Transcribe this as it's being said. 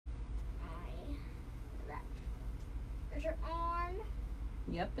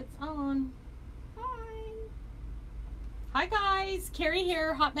Yep, it's on. Hi. Hi guys, Carrie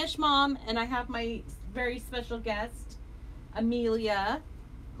here, Hot Mesh Mom, and I have my very special guest, Amelia,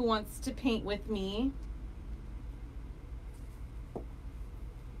 who wants to paint with me.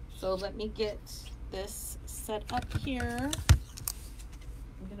 So let me get this set up here.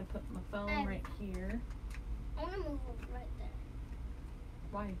 I'm gonna put my phone right here. I want to move it right there.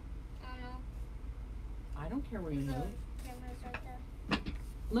 Why? I don't know. I don't care where you The move. camera's right there.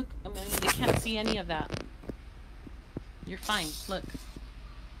 Look, Amelia, they can't see any of that. You're fine. Look.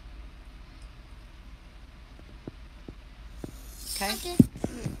 Okay?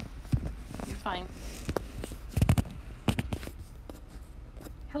 You're fine.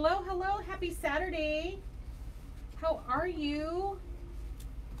 Hello, hello. Happy Saturday. How are you?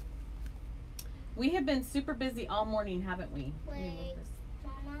 We have been super busy all morning, haven't we? Let me move Wait, this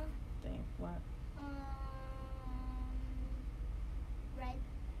Mama. thing. What? Red.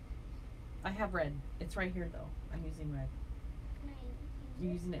 I have red. It's right here, though. I'm using red. Can I use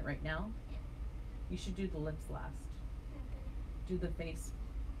You're it? using it right now? Yeah. You should do the lips last. Okay. Do the face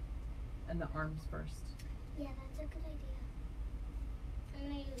and the arms first. Yeah, that's a good idea. I'm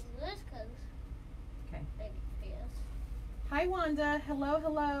gonna use this because Okay. big face. Hi, Wanda. Hello,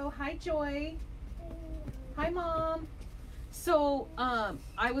 hello. Hi, Joy. Hi, Mom. So,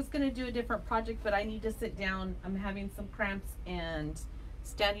 I was going to do a different project, but I need to sit down. I'm having some cramps, and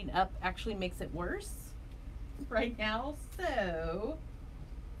standing up actually makes it worse right now. So,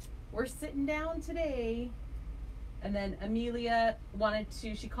 we're sitting down today. And then Amelia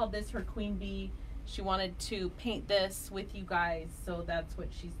she called this her queen bee. She wanted to paint this with you guys, so that's what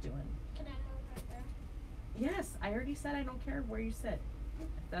she's doing. Can I move right there? Yes, I already said I don't care where you sit. If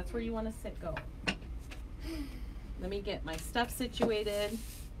that's where you want to sit, go. Let me get my stuff situated.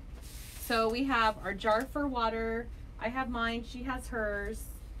 So we have our jar for water. I have mine. She has hers.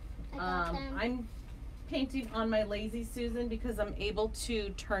 I got them. I'm painting on my Lazy Susan because I'm able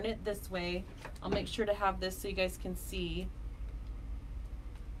to turn it this way. I'll make sure to have this so you guys can see.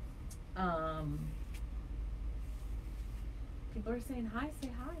 People are saying hi.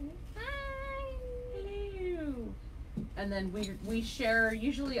 Say hi. Hi. Hello. And then we share.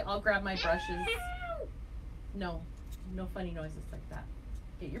 Usually I'll grab my brushes. No funny noises like that.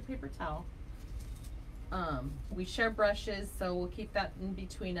 Get your paper towel. We share brushes, so we'll keep that in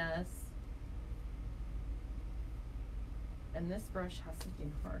between us. And this brush has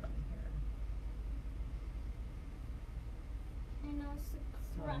something hard on here. I know it's a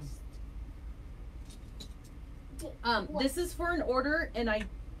crust. This is for an order, and I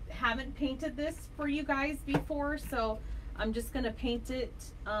haven't painted this for you guys before, so I'm just gonna paint it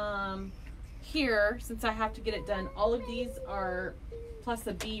here since I have to get it done. All of these are plus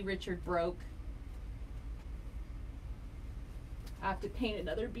a bee Richard broke. I have to paint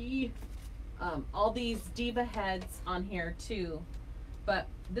another bee. All these diva heads on here too, but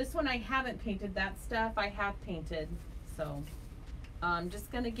this one I haven't painted. That stuff I have painted, so I'm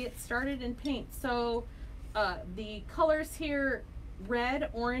just gonna get started and paint. So the colors here: red,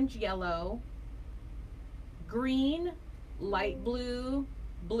 orange, yellow, green, light blue,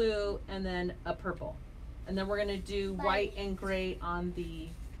 blue, and then a purple. And then we're gonna do white and gray on the,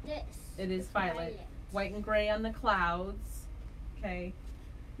 it is violet. White and gray on the clouds. Okay.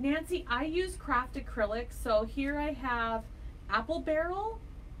 Nancy, I use craft acrylic, so here I have Apple Barrel,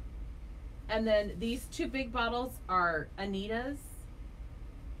 and then these two big bottles are Anita's,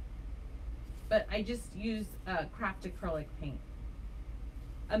 but I just use craft acrylic paint.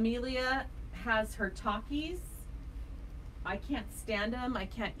 Amelia has her Takis. I can't stand them. I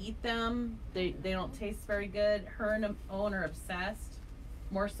can't eat them. They don't taste very good. Her and Owen are obsessed,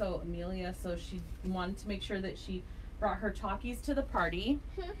 more so Amelia, so she wanted to make sure that she brought her Takis to the party.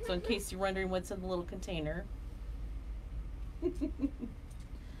 So in case you're wondering what's in the little container.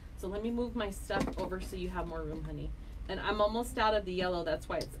 So let me move my stuff over so you have more room, honey. And I'm almost out of the yellow, that's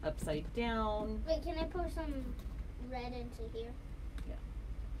why it's upside down. Wait, can I pour some red into here? Yeah.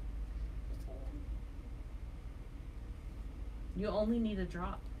 You only need a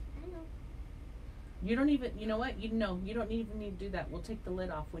drop. I know. You don't even, you know what? You don't even need to do that. We'll take the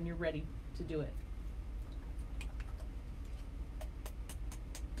lid off when you're ready to do it.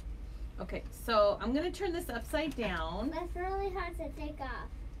 Okay, so I'm going to turn this upside down. That's really hard to take off.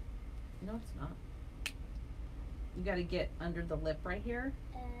 No, it's not. You got to get under the lip right here.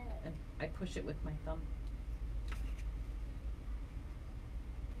 And I push it with my thumb.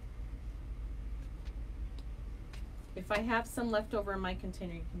 If I have some left over in my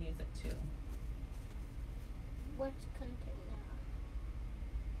container, you can use it too. What container?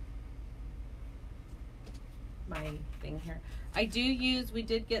 My my thing here. I do use, we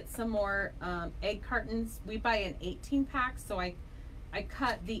did get some more egg cartons. We buy an 18 pack, so I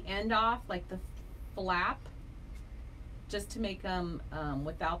cut the end off, like the flap, just to make them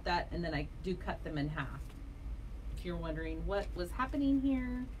without that, and then I do cut them in half. If you're wondering what was happening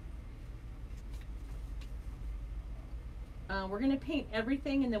here. We're gonna paint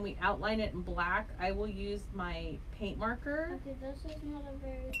everything and then we outline it in black. I will use my paint marker. Okay, this is not a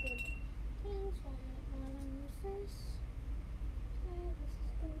very good thing, so I'm not gonna use this. Okay, this is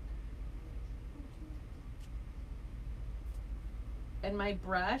good. And my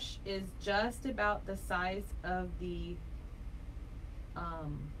brush is just about the size of the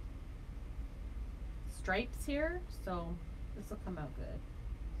stripes here, so this will come out good.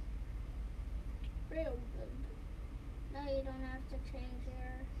 Real good. Now you don't have to change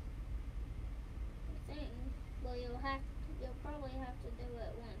your thing. Well, you'll probably have to do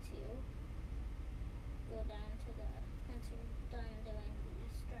it once you go down to once you're done doing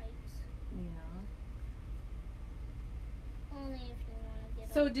these stripes. Yeah. Only if you want to get.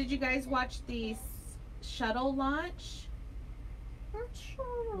 So did you guys watch the shuttle launch?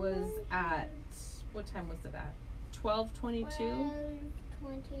 Was at, what time was it at? 12:22?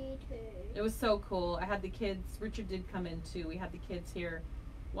 12:22. It was so cool. I had the kids, Richard did come in too. We had the kids here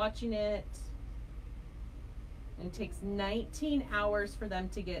watching it. And it takes 19 hours for them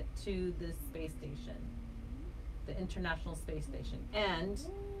to get to the space station, the International Space Station. And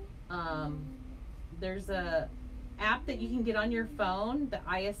there's a app that you can get on your phone, the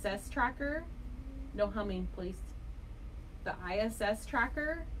ISS tracker. No humming, please. The ISS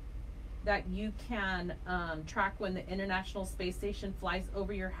tracker that you can track when the International Space Station flies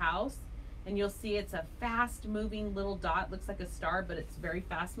over your house, and you'll see it's a fast moving little dot. Looks like a star, but it's very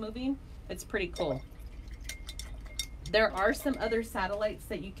fast moving. It's pretty cool. There are some other satellites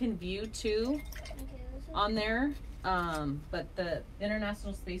that you can view too on there, but the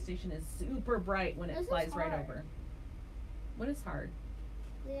International Space Station is super bright when it flies right over. What is hard?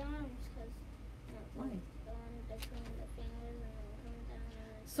 The arms, because Why? the one between the fingers and then come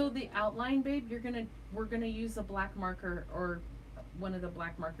down. So the outline, babe, we're gonna use a black marker or one of the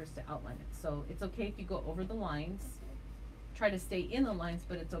black markers to outline it. So it's okay if you go over the lines. Try to stay in the lines,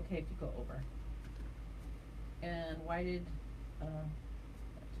 but it's okay if you go over. And why did that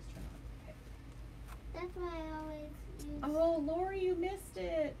just turn on? Okay. That's why I always use. Oh, Lori, you missed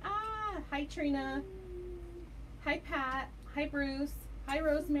it. Ah, hi Trina. Hi Pat. Hi Bruce. Hi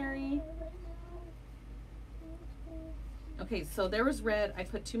Rosemary. Okay, so there was red. I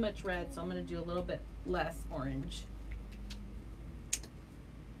put too much red, so I'm gonna do a little bit less orange.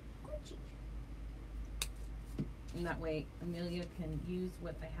 And that way Amelia can use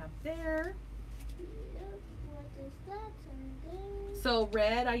what I have there. What is that? So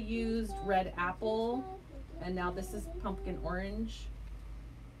red, I used red apple, and now this is pumpkin orange.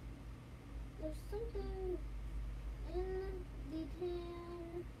 There's something in the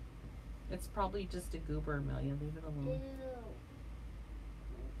tan. It's probably just a goober, Amelia. Leave it Ew. alone.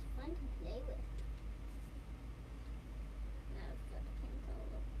 It's fun to play with. Now I've got pink all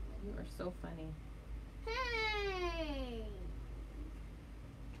over. You are so funny. Hey!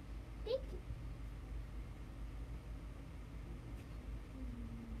 Thank you.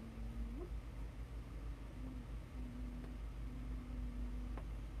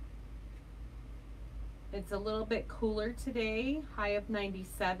 It's a little bit cooler today. High of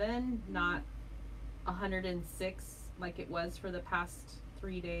 97, not 106 like it was for the past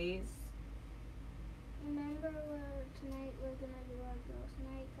 3 days. Remember tonight we're gonna do our girls'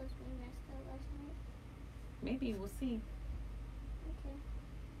 night because we missed it last night? Maybe, we'll see. Okay.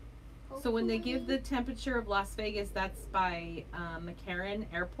 So when they give the temperature of Las Vegas, that's by McCarran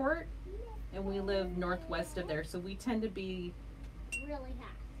Airport, and we live northwest of there, so we tend to be really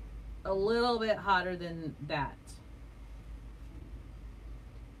hot. a little bit hotter than that.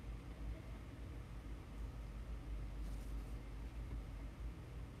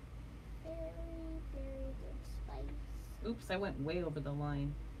 Very, very good spice. Oops, I went way over the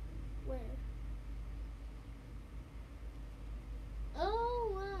line. Where?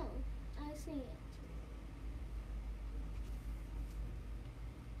 Oh, wow. I see it.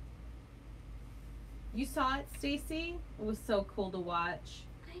 You saw it, Stacy? It was so cool to watch.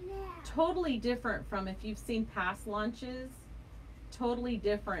 I know. Totally different from if you've seen past launches. Totally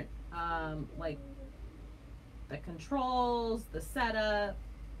different, like the controls, the setup,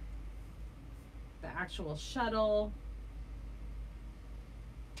 the actual shuttle.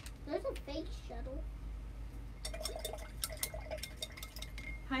 There's a fake shuttle.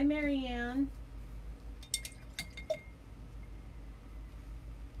 Hi, Marianne.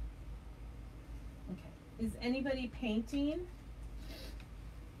 Okay, Is anybody painting?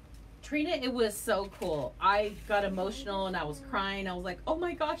 Trina, it was so cool. I got emotional and I was crying. I was like, oh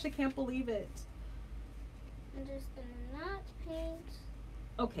my gosh, I can't believe it. I'm just gonna not paint.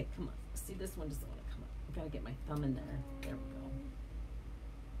 Okay, come on. See, this one doesn't want to come up. I gotta get my thumb in there. There we go.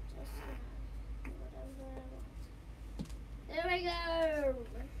 Just whatever I want. There we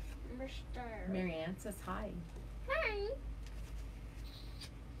go. Mr. Marianne says hi. Hi.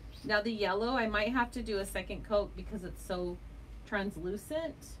 Now the yellow, I might have to do a second coat because it's so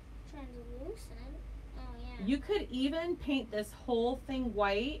translucent. Translucent? Oh, yeah. You could even paint this whole thing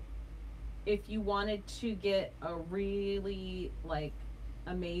white if you wanted to get a really like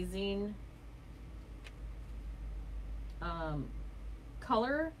amazing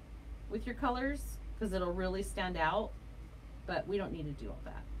color with your colors, because it'll really stand out, but we don't need to do all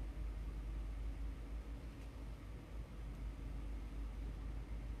that.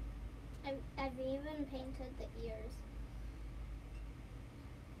 I've even painted the ears.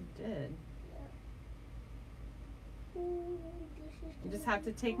 You did. Yeah. Ooh, You just have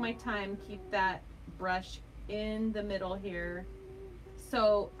to take my time, keep that brush in the middle here.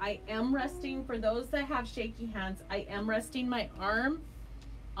 So I am resting, for those that have shaky hands, I am resting my arm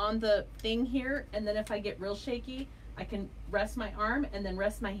on the thing here, and then if I get real shaky, I can rest my arm and then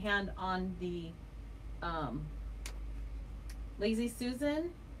rest my hand on the Lazy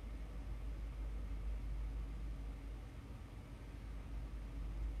Susan.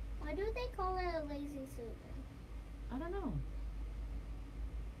 Why do they call it a Lazy Susan? I don't know.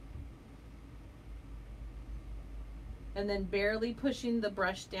 And then barely pushing the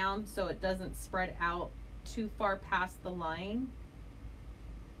brush down so it doesn't spread out too far past the line.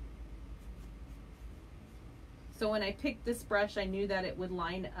 So when I picked this brush, I knew that it would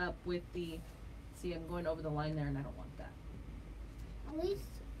line up with the, see, I'm going over the line there and I don't want that. At least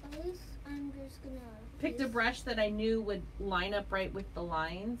I'm just gonna Picked a brush that I knew would line up right with the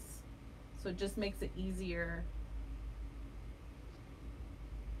lines. So it just makes it easier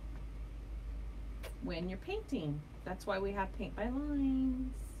when you're painting. That's why we have paint by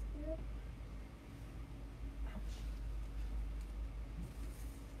lines. Yep.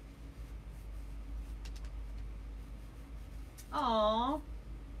 Aww.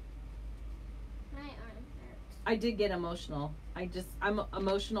 My arm hurts. I did get emotional. I'm an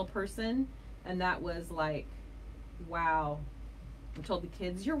emotional person, and that was like, wow. I told the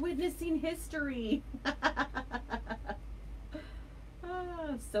kids, you're witnessing history.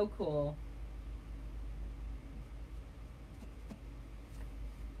 So cool.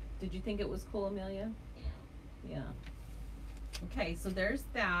 Did you think it was cool, Amelia? Yeah. Yeah. Okay, so there's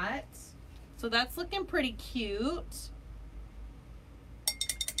that. So that's looking pretty cute.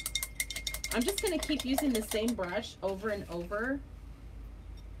 I'm just going to keep using the same brush over and over.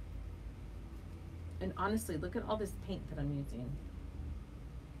 And honestly, look at all this paint that I'm using.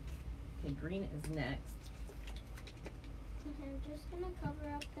 Okay, green is next. Okay, I'm just gonna cover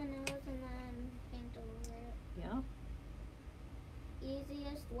up the nose and then paint over it. Yeah.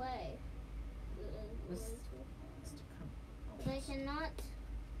 Easiest way. This- But I cannot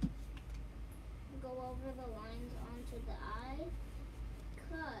go over the lines onto the eye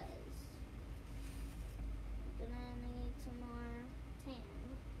because I'm gonna need some more tan.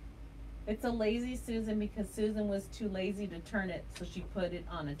 It's a lazy Susan because Susan was too lazy to turn it, so she put it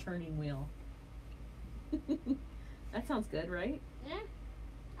on a turning wheel. That sounds good, right? Yeah,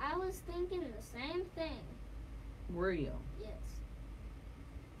 I was thinking the same thing. Were you? Yes,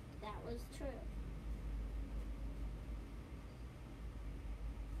 that was true.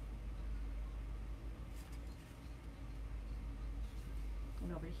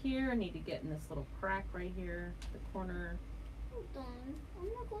 And over here, I need to get in this little crack right here, the corner. Hold on, I'm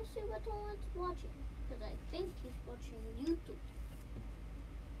not gonna see what Toad's watching because I think he's watching YouTube.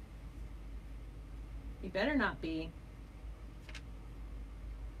 You better not be.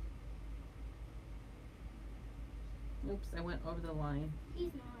 Oops, I went over the line.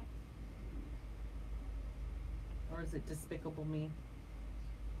 He's not. Or is it Despicable Me?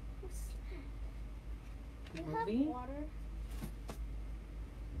 What's that? The You have movie? water.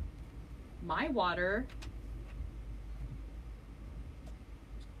 My water.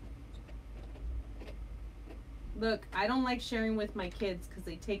 Look, I don't like sharing with my kids because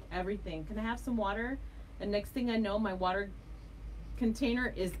they take everything. Can I have some water? And next thing I know, my water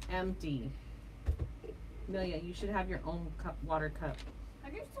container is empty. Amelia, you should have your own water cup. I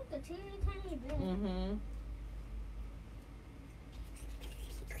just took a teeny tiny bit. Mm-hmm.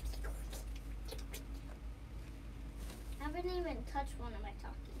 I haven't even touched one of my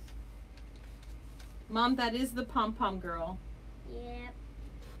Takis. Mom, that is the pom-pom girl. Yep.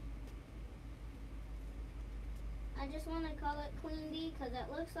 I just want to call it Queen Bee because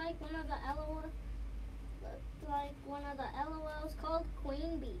it looks like one of the LOLs called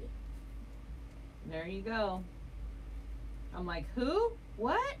Queen Bee. There you go. I'm like, who?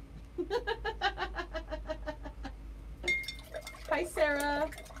 What? Hi, Sarah.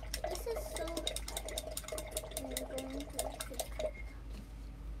 This is so.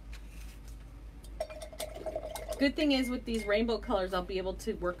 Good thing is with these rainbow colors, I'll be able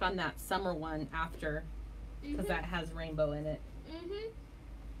to work on that summer one after, because that has rainbow in it.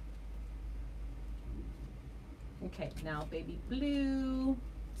 Okay, now baby blue.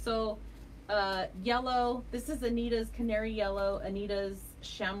 So, yellow. This is Anita's canary yellow. Anita's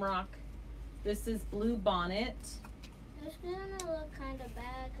shamrock. This is blue bonnet. It's gonna look kind of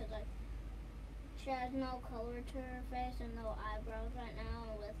bad because like she has no color to her face and no eyebrows right now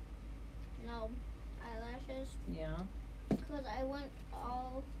with no eyelashes. Yeah. Because I went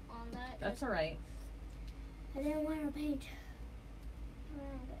all on that. That's all right. I didn't want to paint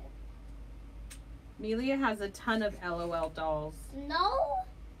around it. Melia has a ton of LOL dolls. No.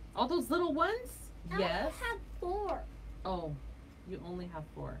 All those little ones? I Yes. only have 4. Oh, you only have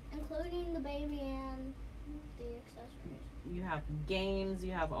 4. Including the baby and the accessories. You have games.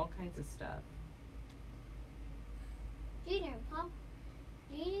 You have all kinds of stuff. Junior, Pop,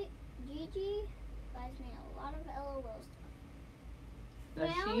 Gigi buys me a lot of LOL stuff. Does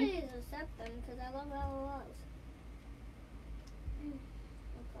I she? always accept them because I love LOLs.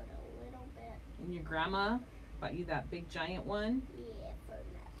 I'll put a little bit. And your grandma bought you that big giant one. Yeah, for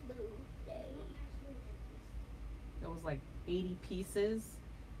that blue day. It was like 80 pieces.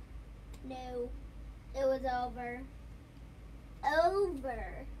 No, it was over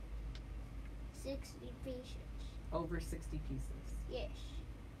 60 pieces. Over 60 pieces. Yes.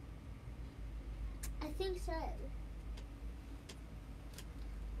 I think so.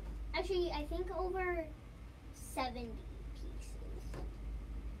 Actually, I think over 70 pieces.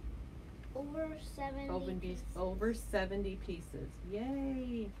 Over 70 pieces. Over 70 pieces. Yay.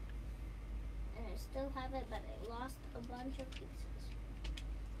 And I still have it, but I lost a bunch of pieces.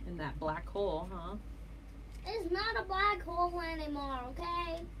 In that black hole, huh? It's not a black hole anymore,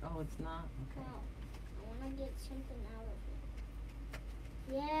 okay? Oh, it's not? Oh, Okay. I want to get something out of it.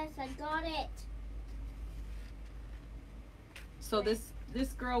 Yes, I got it. So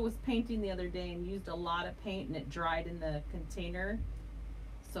this girl was painting the other day and used a lot of paint and it dried in the container.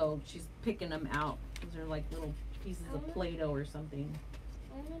 So she's picking them out. Those are like little pieces of Play-Doh or something.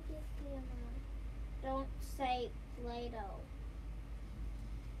 I want to get the amount. Don't say Play-Doh.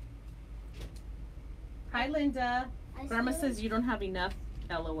 Hi, Linda. I Grandma still- says you don't have enough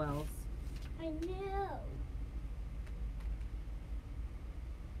LOLs. I know.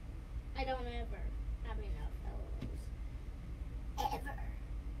 I don't ever have enough LOLs. Ever.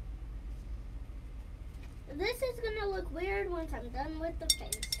 This is gonna look weird once I'm done with the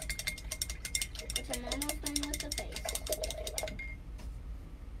face. Which I'm almost done with the face.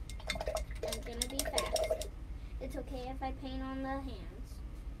 I'm gonna be fast. It's okay if I paint on the hands.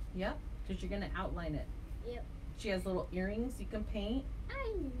 Yep, because you're going to outline it. Yep. She has little earrings you can paint.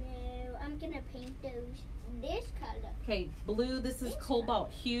 I know. I'm gonna paint those this color. Okay, blue. This is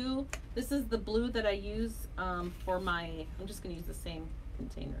cobalt hue. This is the blue that I use for my, I'm just going to use the same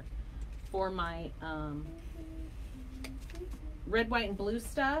container. For my red, white, and blue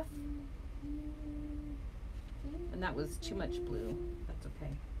stuff. And that was too much blue. That's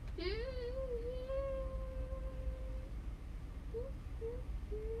okay.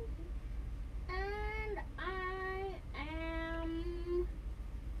 And I am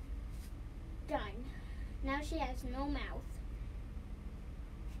done. Now she has no mouth.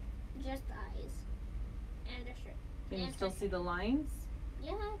 Just eyes. And a shirt. Can you And still her see the lines?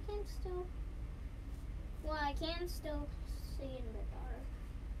 Yeah, I can still. Well, I can still see in the dark.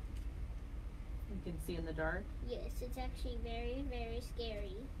 You can see in the dark. Yes, it's actually very, very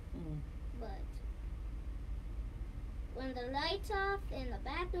scary. Mm. But when the light's off in the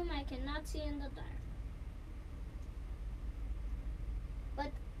bathroom, I cannot see in the dark.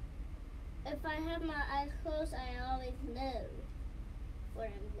 But if I have my eyes closed, I always know where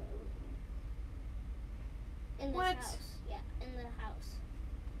I'm going. In this What? house. Yeah, in the house.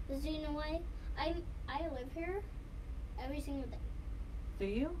 Because you know why? I live here every single day. Do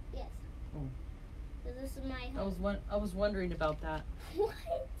you? Yes. Oh. So this is my home. I was wondering about that. What?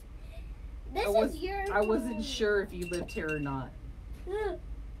 This is your I wasn't home. sure if you lived here or not. Ugh.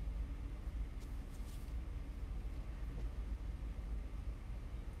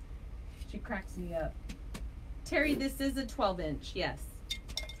 She cracks me up. Terry, this is a 12-inch. Yes.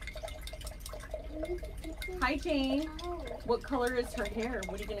 Hi, Jane. Oh, What color is her hair?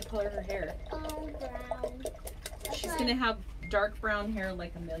 What are you going to color her hair? brown. She's gonna have dark brown hair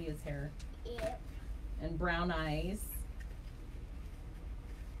like Amelia's hair. Yeah. And brown eyes.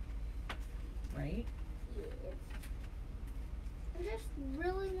 Right? Yes. I just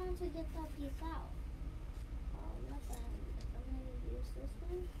really want to get that piece out. I'm gonna use this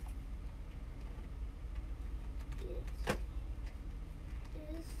one.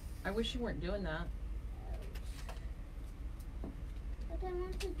 I wish you weren't doing that. But I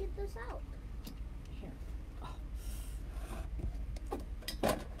want to get this out. Here. Oh.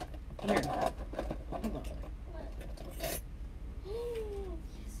 Here. Hold on.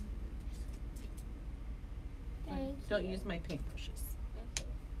 Don't use my paintbrushes.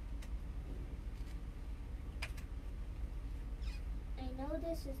 I know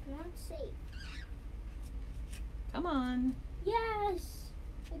this is not safe. Come on. Yes!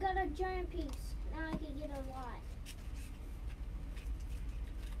 I got a giant piece. Now I can get a lot.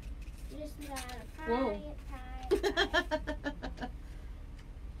 You just gotta tie it.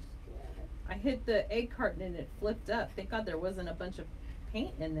 I hit the egg carton and it flipped up. Thank God there wasn't a bunch of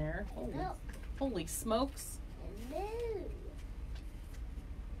paint in there. Holy smokes. No.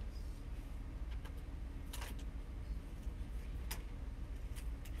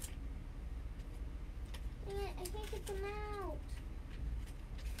 I can't get them out.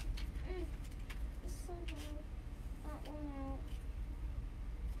 That one out.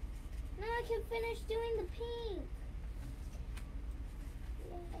 Now I can finish doing the pink.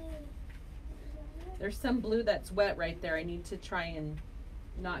 Yay. There's some blue that's wet right there. I need to try and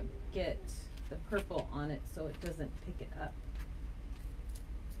not get the purple on it so it doesn't pick it up.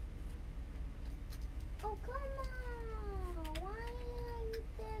 Oh, come on. Why ain't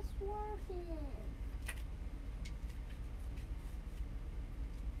this working?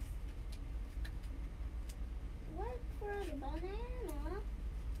 What for the banana?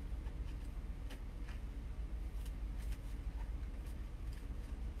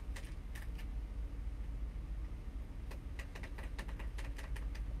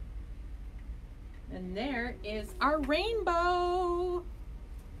 And there is our rainbow.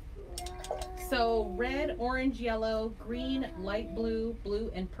 So red, orange, yellow, green, light blue, blue,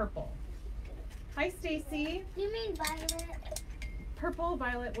 and purple. Hi, Stacy. Do you mean violet? Purple,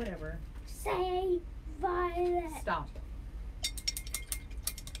 violet, whatever. Say violet. Stop.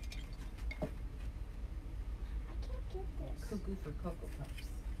 I can't get this. Cuckoo for Cocoa Puffs.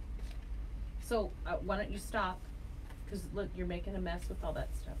 So why don't you stop? Because look, you're making a mess with all that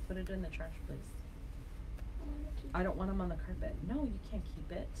stuff. Put it in the trash, please. I don't want them on the carpet. No, you can't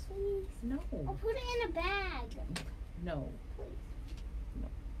keep it. Please. No. I'll put it in a bag. No. Please. No.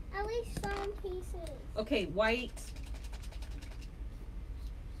 At least some pieces. Okay, white.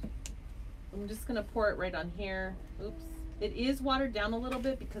 I'm just gonna pour it right on here. Oops. It is watered down a little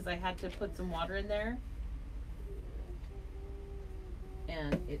bit because I had to put some water in there.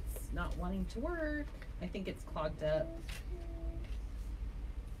 And it's not wanting to work. I think it's clogged up.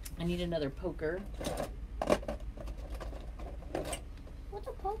 I need another poker. What's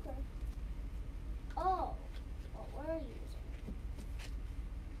a poker? Oh, what we're using.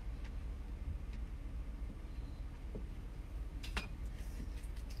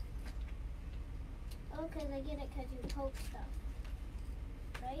 Okay, I get it because you poke stuff,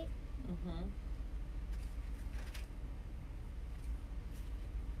 right? Mm-hmm.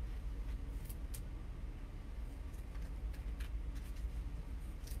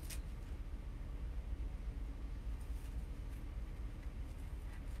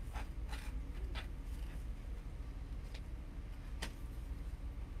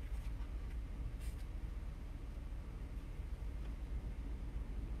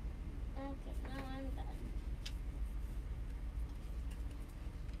 Okay, now I'm done.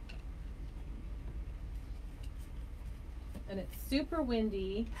 And it's super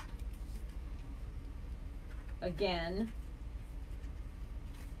windy. Again.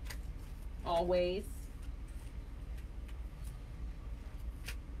 Always.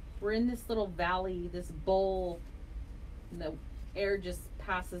 We're in this little valley, this bowl, and the air just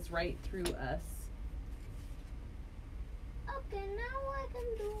passes right through us. Okay, now I can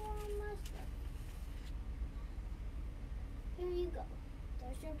do all my stuff. Here you go.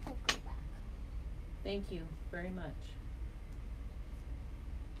 There's your poker back. Thank you very much.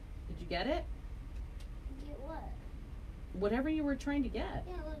 Did you get it? Get what? Whatever you were trying to get.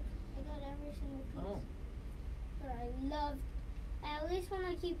 Yeah, look, I got every single piece. Oh. But I at least want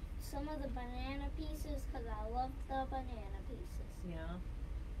to keep some of the banana pieces because I love the banana pieces. Yeah.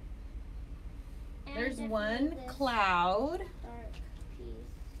 And There's definitely one this cloud. dark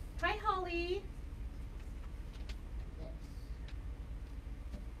piece. Hi, Holly. This.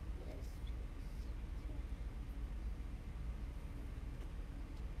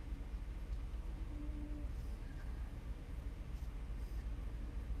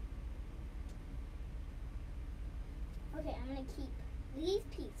 gonna keep these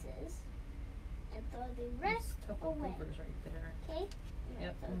pieces and throw the rest There's a couple away. goobers right there. Okay?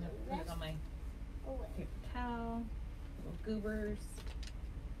 Yep, Throw I'm gonna the put it rest on my away. paper towel. Little goobers.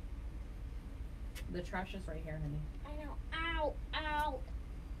 The trash is right here, honey. I know. Ow, ow.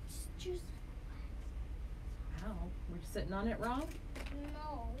 Just Ow, we're sitting on it wrong?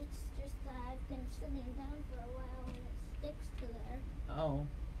 no. It's just that I've been sitting down for a while and it sticks to there. Oh.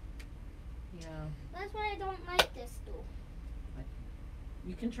 Yeah. That's why I don't like this stool.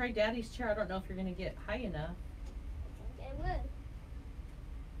 You can try Daddy's chair. I don't know if you're gonna get high enough. I think I would.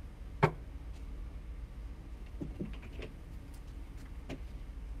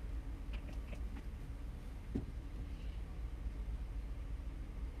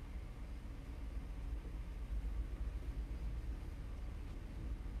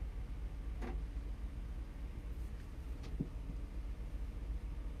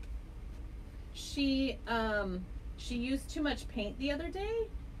 She used too much paint the other day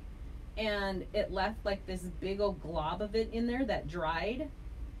and it left like this big old glob of it in there that dried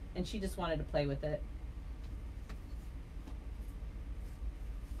and she just wanted to play with it.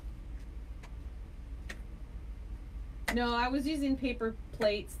 No, I was using paper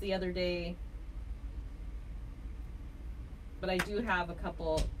plates the other day, but I do have a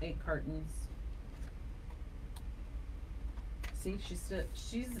couple egg cartons. See,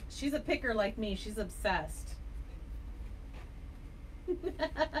 she's a picker like me. She's obsessed.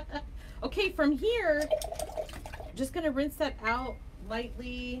 Okay, from here, just gonna rinse that out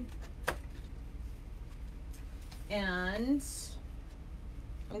lightly, and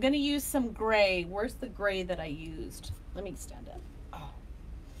I'm gonna use some gray. Where's the gray that I used? Let me stand up. Oh,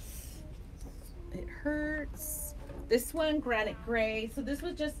 it hurts. This one, granite gray. So this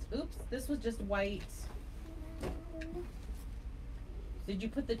was just, oops, this was just white. Did you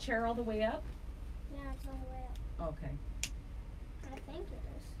put the chair all the way up? Yeah, it's all the way up. Okay. I think it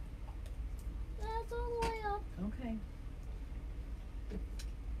is. Yeah, it's all the way up. Okay.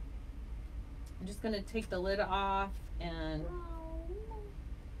 I'm just gonna take the lid off and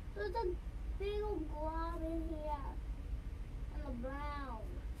There's a big old glob in here. And the brown.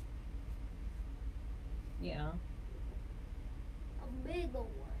 yeah. A big old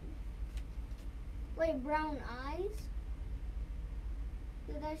one. Wait, brown eyes?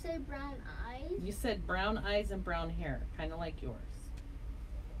 Did I say brown eyes? You said brown eyes and brown hair, kind of like yours.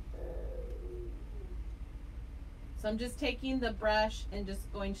 So I'm just taking the brush and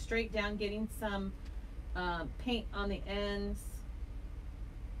just going straight down, getting some paint on the ends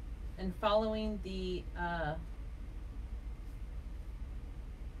and following the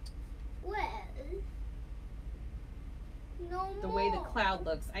Well, no the more. way the cloud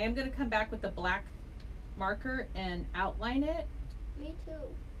looks. I am going to come back with a black marker and outline it. Me too.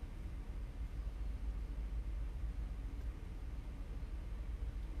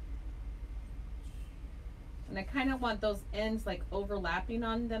 And I kind of want those ends like overlapping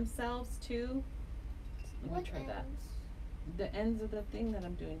on themselves too. Let me What try that. ends? The ends of the thing that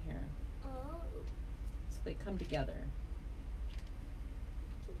I'm doing here. Oh. So they come together.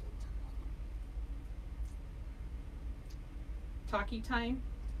 Talkie time?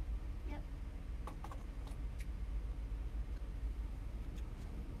 Yep.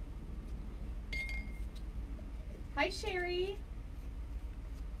 Hi, Sherry.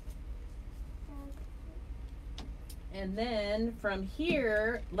 And then from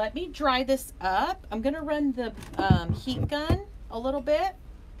here, let me dry this up. I'm going to run the heat gun a little bit.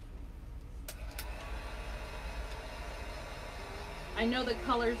 I know the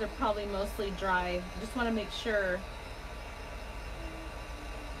colors are probably mostly dry. I just want to make sure.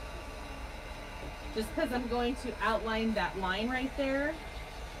 Just because I'm going to outline that line right there.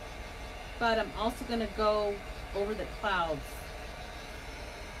 But I'm also going to go over the clouds.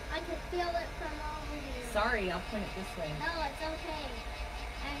 I can feel it from over here. Sorry, I'll point it this way. No, it's okay.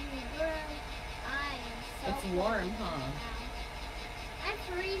 And your eye is so It's cold warm, right huh? now. I'm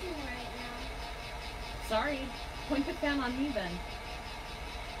freezing right now. Sorry. Point the fan on me then.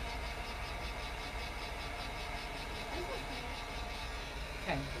 It's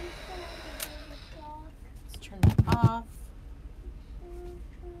okay. Okay. It's Let's turn that off.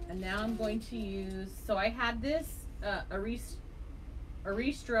 And now I'm going to use, so I had this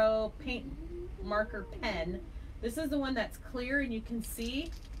Aristro paint marker pen. This is the one that's clear and you can see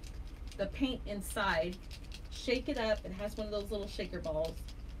the paint inside. Shake it up. It has one of those little shaker balls.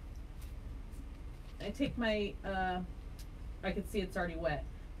 I take my, I can see it's already wet.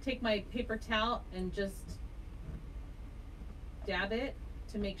 Take my paper towel and just dab it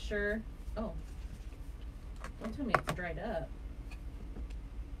to make sure. Oh, don't tell me it's dried up.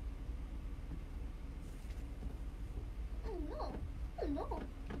 Oh no. Oh no.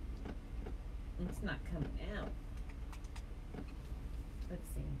 It's not coming out. Let's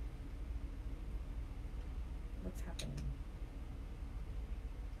see. What's happening?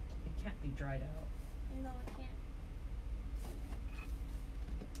 It can't be dried out. No, I can't.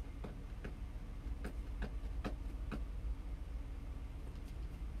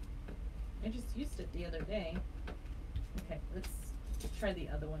 I just used it the other day. Okay, let's try the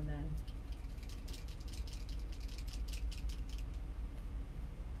other one then.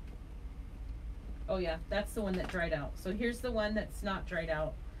 Oh yeah, that's the one that dried out. So here's the one that's not dried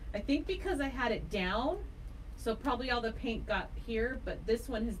out. I think because I had it down, so probably all the paint got here, but this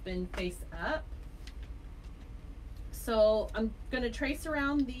one has been face up. So I'm gonna trace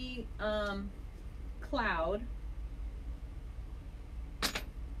around the cloud.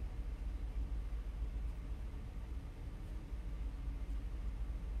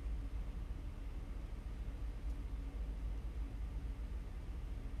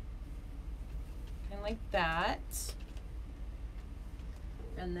 Like that.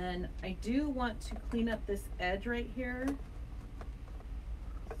 And then I do want to clean up this edge right here.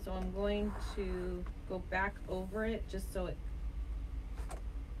 So I'm going to go back over it just so it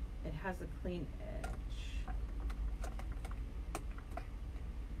has a clean edge.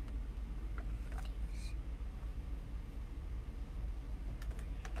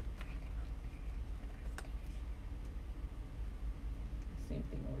 Same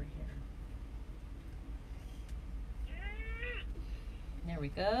thing over here. There we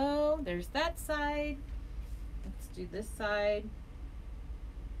go. There's that side. Let's do this side.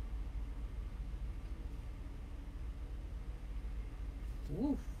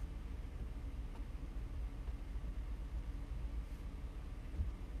 Oof.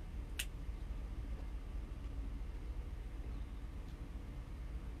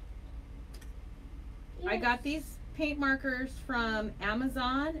 I got these paint markers from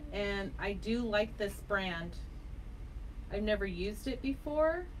Amazon and I do like this brand. I've never used it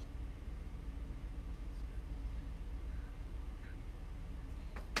before.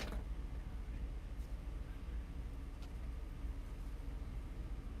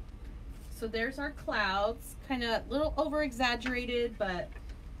 So there's our clouds, kind of a little over exaggerated, but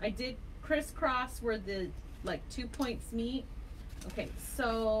I did crisscross where the like 2 points meet. Okay,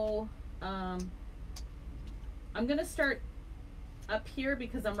 so I'm gonna start up here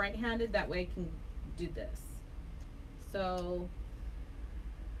because I'm right-handed, that way I can do this. So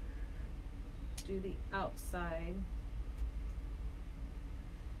do the outside.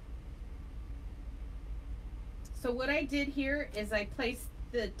 So what I did here is I placed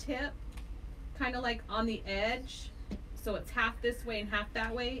the tip kind of like on the edge, so it's half this way and half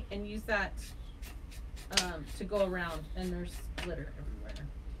that way, and use that to go around. And there's glitter everywhere.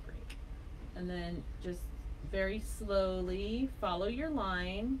 Great. And then just very slowly follow your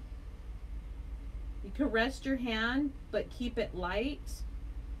line. You can rest your hand, but keep it light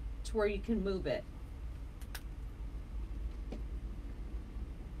to where you can move it.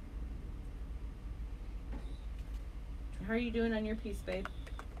 How are you doing on your piece, babe?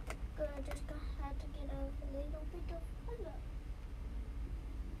 Good, I just had to get a little bit of color.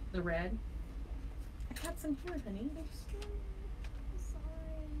 The red? I got some here, honey. I'm sorry.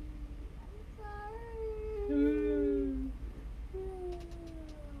 I'm sorry.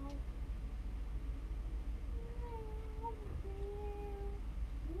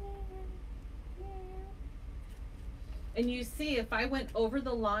 And you see, if I went over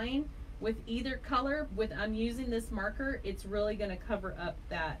the line with either color, I'm using this marker, it's really going to cover up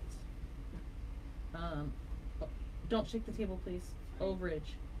that. Don't shake the table, please.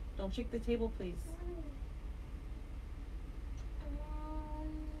 Overage. Don't shake the table, please.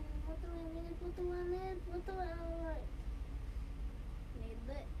 What do I need? What do I like? Need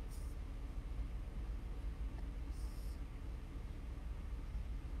this.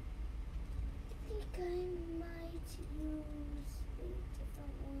 I think I might use a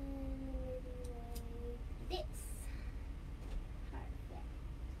different one. Maybe like this.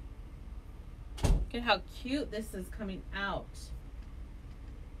 Perfect. Look at how cute this is coming out.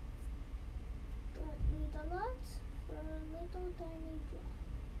 Don't need a lot for a little tiny drop.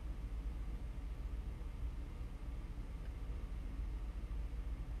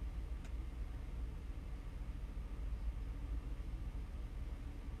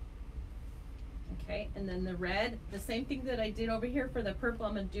 Okay, and then the red, the same thing that I did over here for the purple,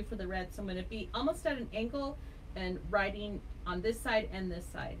 I'm going to do for the red. So I'm going to be almost at an angle and writing on this side and this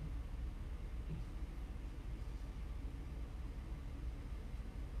side.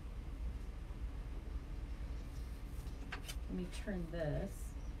 Let me turn this.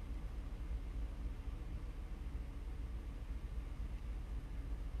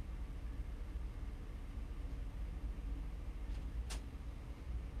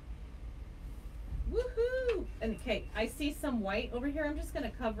 And okay, I see some white over here. I'm just going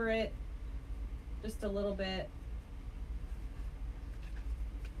to cover it just a little bit.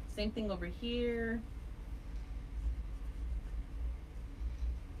 Same thing over here.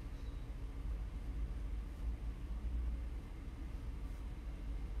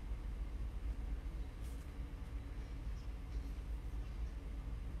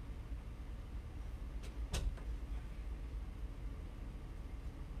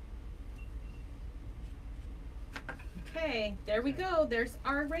 Okay, there we go. There's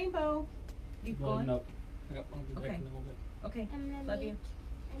our rainbow. You Well, going? no. I got one back Okay. in a little bit. Okay, I'm gonna love make, you.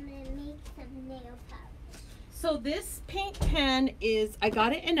 I'm gonna make some nail polish. So this paint pen is, I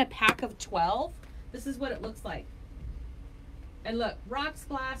got it in a pack of 12. This is what it looks like. And look, rocks,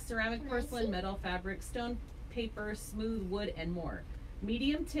 glass, ceramic, Can I porcelain, see? metal, fabric, stone, paper, smooth wood, and more.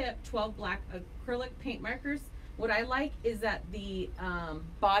 Medium tip, 12 black acrylic paint markers. What I like is that the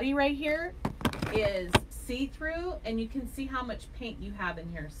body right here is see-through, and you can see how much paint you have in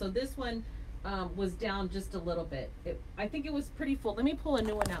here. So this one was down just a little bit. I think it was pretty full. Let me pull a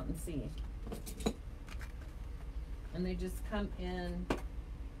new one out and see. And they just come in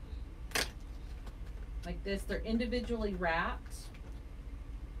like this. They're individually wrapped.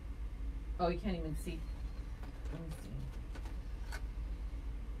 Oh, you can't even see. Let me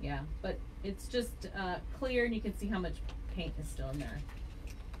see. Yeah, but it's just clear, and you can see how much paint is still in there.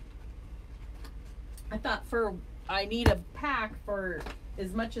 I thought I need a pack for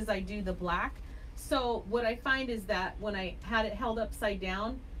as much as I do the black. So what I find is that when I had it held upside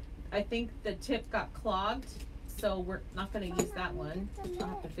down, I think the tip got clogged. So we're not going to use that one. I'll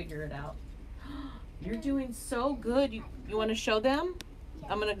have to figure it out. You're doing so good. You want to show them?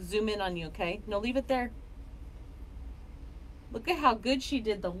 I'm going to zoom in on you, okay? No, leave it there. Look at how good she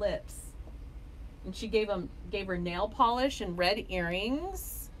did the lips. And she gave her nail polish and red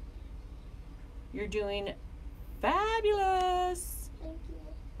earrings. You're doing fabulous. Thank you.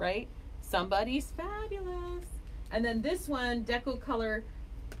 Right? Somebody's fabulous. And then this one, Deco Color,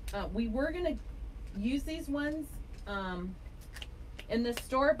 we were going to use these ones in the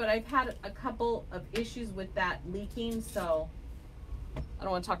store, but I've had a couple of issues with that leaking, so I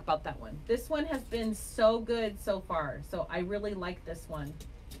don't want to talk about that one. This one has been so good so far, so I really like this one.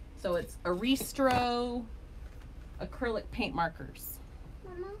 So it's Aristro acrylic paint markers.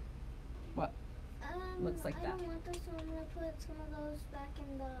 Mama? What? Looks like I that. don't want this, so I'm gonna put some of those back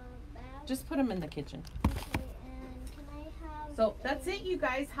in the bag. Just put them in the kitchen. Okay, and can I have So that's it, you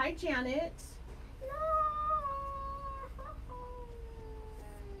guys. Hi, Janet.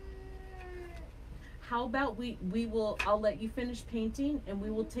 How about I'll let you finish painting, and we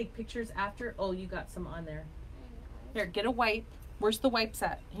will take pictures after. Oh, you got some on there. Here, get a wipe. Where's the wipes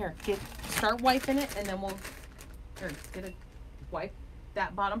at? Here, start wiping it, and then get a wipe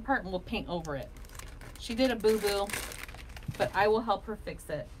that bottom part, and we'll paint over it. She did a boo-boo, but I will help her fix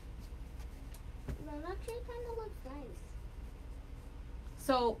it. That actually kind of looks nice.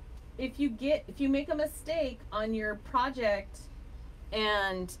 So if you make a mistake on your project,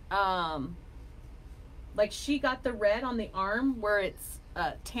 and like she got the red on the arm where it's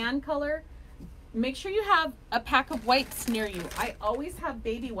tan color, make sure you have a pack of wipes near you. I always have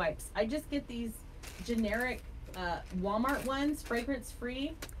baby wipes. I just get these generic Walmart ones, fragrance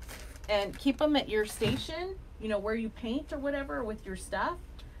free, and keep them at your station, where you paint or whatever with your stuff,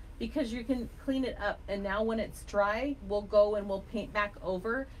 because you can clean it up. And now when it's dry, we'll go and we'll paint back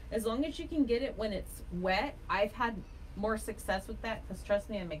over. As long as you can get it when it's wet. I've had more success with that, because trust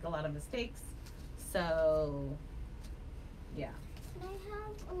me, I make a lot of mistakes. So yeah. Can I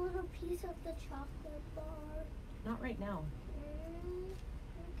have a little piece of the chocolate bar? Not right now.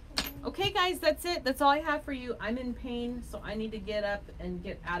 Okay. Okay, guys, that's it. That's all I have for you. I'm in pain, so I need to get up and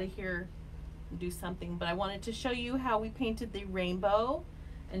get out of here and do something. But I wanted to show you how we painted the rainbow,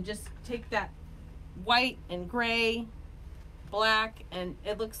 and just take that white and gray, black, and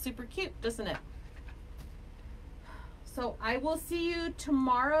it looks super cute, doesn't it? So I will see you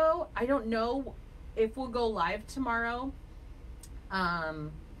tomorrow. I don't know if we'll go live tomorrow,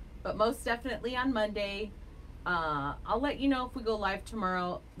 but most definitely on Monday. I'll let you know if we go live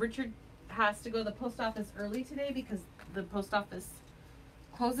tomorrow. Richard has to go to the post office early today because the post office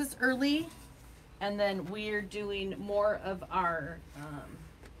closes early, and then we're doing more of our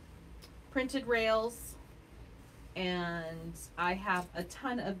printed rails, and I have a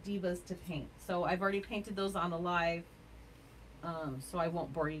ton of divas to paint. So I've already painted those on the live, so I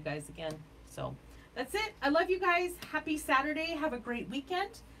won't bore you guys again. So that's it. I love you guys. Happy Saturday. Have a great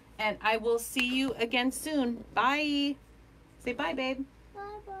weekend. And I will see you again soon. Bye. Say bye, babe.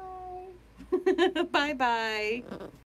 Bye-bye. Bye-bye.